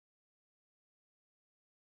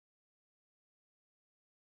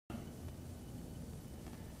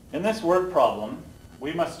In this word problem,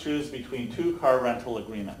 we must choose between two car rental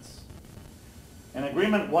agreements. In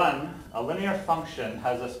Agreement 1, a linear function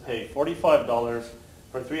has us pay $45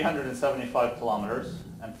 for 375 kilometers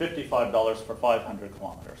and $55 for 500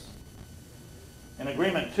 kilometers. In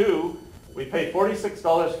Agreement 2, we pay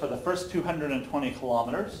 $46 for the first 220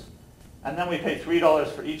 kilometers, and then we pay $3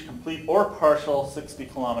 for each complete or partial 60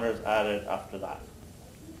 kilometers added after that.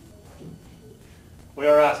 We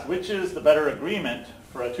are asked which is the better agreement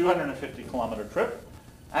for a 250 kilometer trip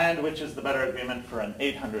and which is the better agreement for an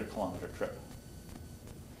 800 kilometer trip.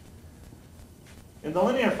 In the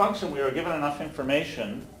linear function, we are given enough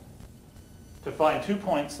information to find 2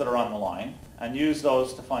 points that are on the line and use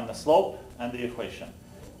those to find the slope and the equation.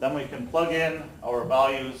 Then we can plug in our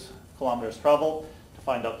values, kilometers traveled, to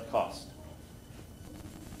find out the cost.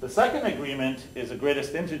 The second agreement is a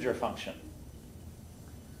greatest integer function.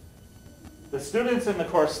 The students in the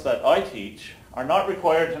course that I teach are not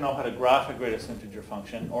required to know how to graph a greatest integer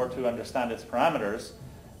function or to understand its parameters.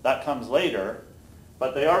 That comes later,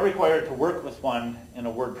 but they are required to work with one in a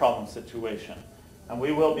word problem situation. And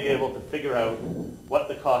we will be able to figure out what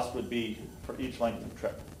the cost would be for each length of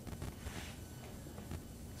trip.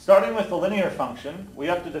 Starting with the linear function, we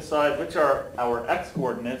have to decide which are our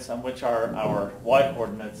x-coordinates and which are our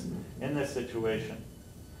y-coordinates in this situation.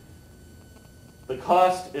 The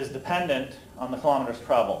cost is dependent on the kilometers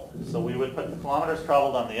traveled. So we would put the kilometers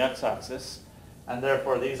traveled on the x-axis, and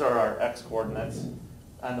therefore these are our x-coordinates,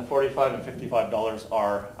 and the $45 and $55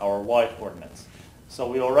 are our y-coordinates.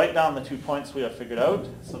 So we will write down the 2 points we have figured out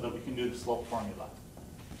so that we can do the slope formula.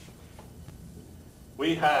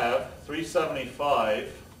 We have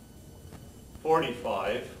 375,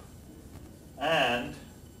 45, and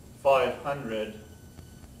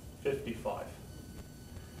 555.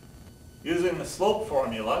 Using the slope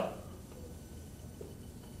formula,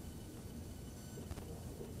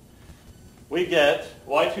 we get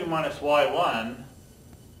y2 minus y1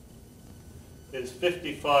 is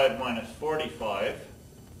 55 minus 45,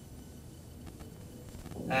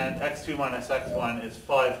 and x2 minus x1 is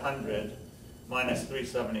 500 minus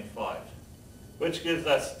 375, which gives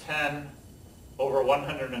us 10 over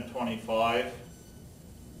 125,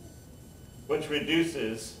 which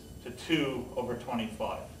reduces to 2 over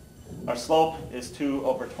 25. Our slope is 2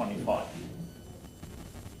 over 25.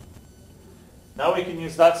 Now we can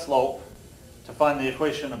use that slope to find the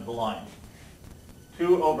equation of the line.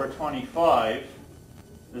 2 over 25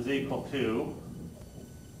 is equal to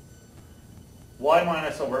y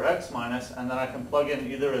minus over x minus, and then I can plug in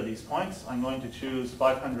either of these points. I'm going to choose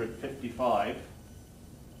 555,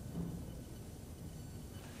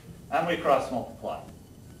 and we cross multiply.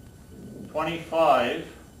 25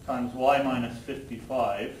 times y minus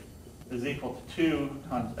 55 is equal to 2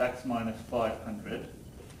 times x minus 500.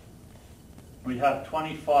 We have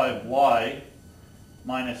 25y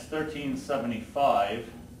minus 1375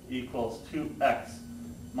 equals 2x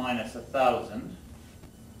minus 1,000.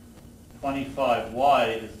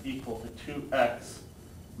 25y is equal to 2x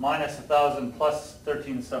minus 1,000 plus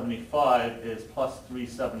 1375 is plus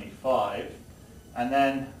 375. And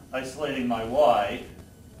then isolating my y,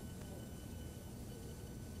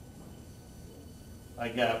 I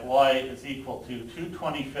get y is equal to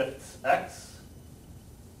 2/25 x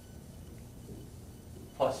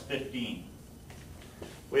plus 15.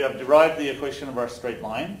 We have derived the equation of our straight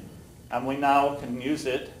line, and we now can use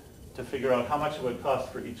it to figure out how much it would cost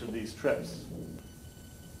for each of these trips.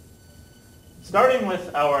 Starting with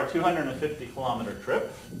our 250 kilometer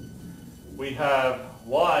trip, we have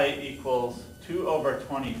y equals 2 over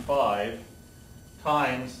 25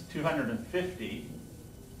 times 250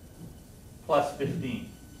 plus 15.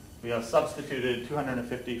 We have substituted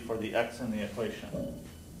 250 for the x in the equation.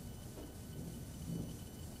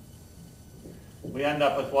 We end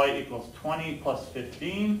up with y equals 20 plus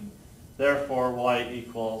 15, therefore y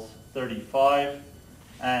equals 35,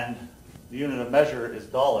 and the unit of measure is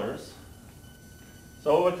dollars.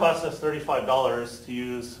 So it would cost us $35 to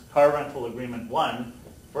use car rental agreement 1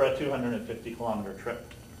 for a 250 kilometer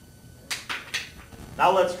trip.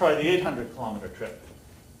 Now let's try the 800 kilometer trip.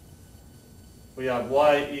 We have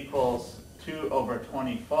y equals 2 over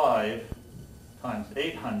 25 times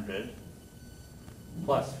 800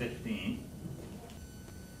 plus 15.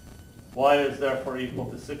 Y is therefore equal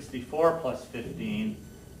to 64 plus 15,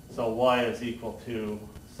 so y is equal to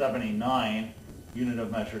 79, unit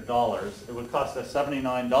of measure dollars. It would cost us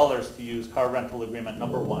 $79 to use car rental agreement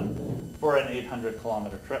number 1 for an 800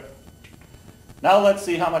 kilometer trip. Now let's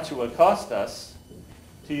see how much it would cost us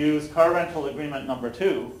to use car rental agreement number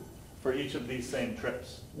 2 for each of these same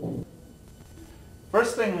trips.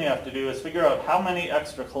 First thing we have to do is figure out how many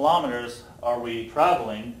extra kilometers are we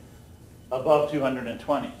traveling above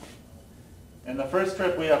 220. In the first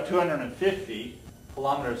trip, we have 250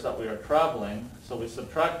 kilometers that we are traveling, so we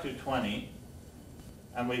subtract 220,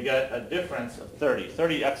 and we get a difference of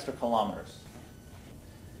 30 extra kilometers.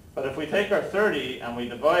 But if we take our 30 and we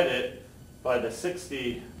divide it by the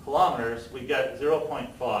 60 kilometers, we get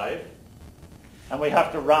 0.5, and we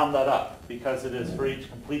have to round that up because it is for each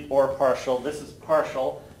complete or partial. This is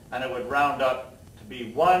partial, and it would round up to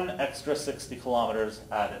be 1 extra 60 kilometers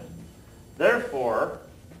added. Therefore,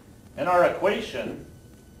 in our equation,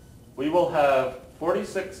 we will have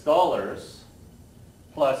 $46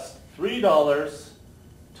 plus $3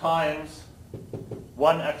 times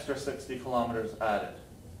 1 extra 60 kilometers added,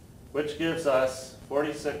 which gives us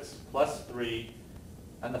 46 plus 3,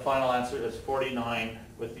 and the final answer is 49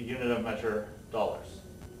 with the unit of measure dollars.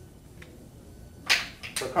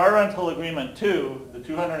 For car rental agreement 2, the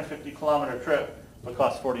 250 kilometer trip would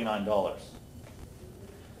cost $49.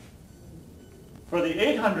 For the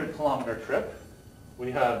 800 kilometer trip,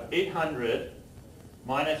 we have 800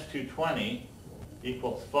 minus 220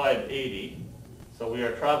 equals 580. So we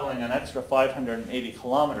are traveling an extra 580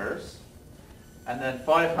 kilometers. And then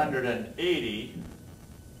 580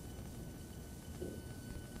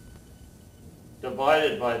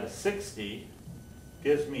 divided by the 60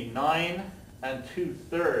 gives me 9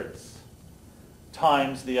 2/3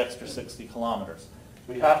 times the extra 60 kilometers.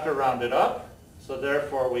 We have to round it up, so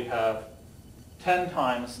therefore we have 10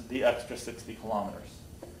 times the extra 60 kilometers.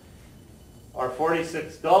 Our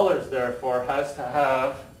 $46 therefore has to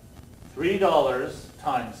have $3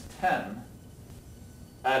 times 10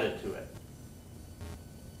 added to it,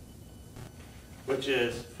 which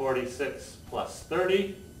is 46 plus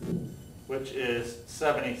 30, which is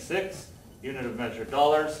 76, unit of measure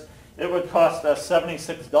dollars. It would cost us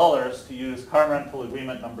 $76 to use car rental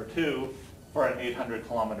agreement number 2 for an 800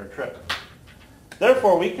 kilometer trip.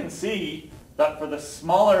 Therefore, we can see that for the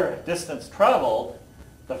smaller distance traveled,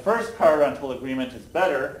 the first car rental agreement is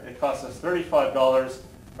better. It costs us $35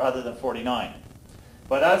 rather than $49.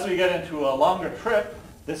 But as we get into a longer trip,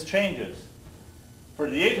 this changes. For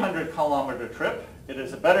the 800 kilometer trip, it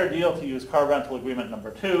is a better deal to use car rental agreement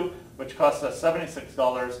number 2, which costs us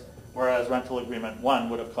 $76, whereas rental agreement 1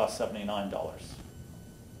 would have cost $79.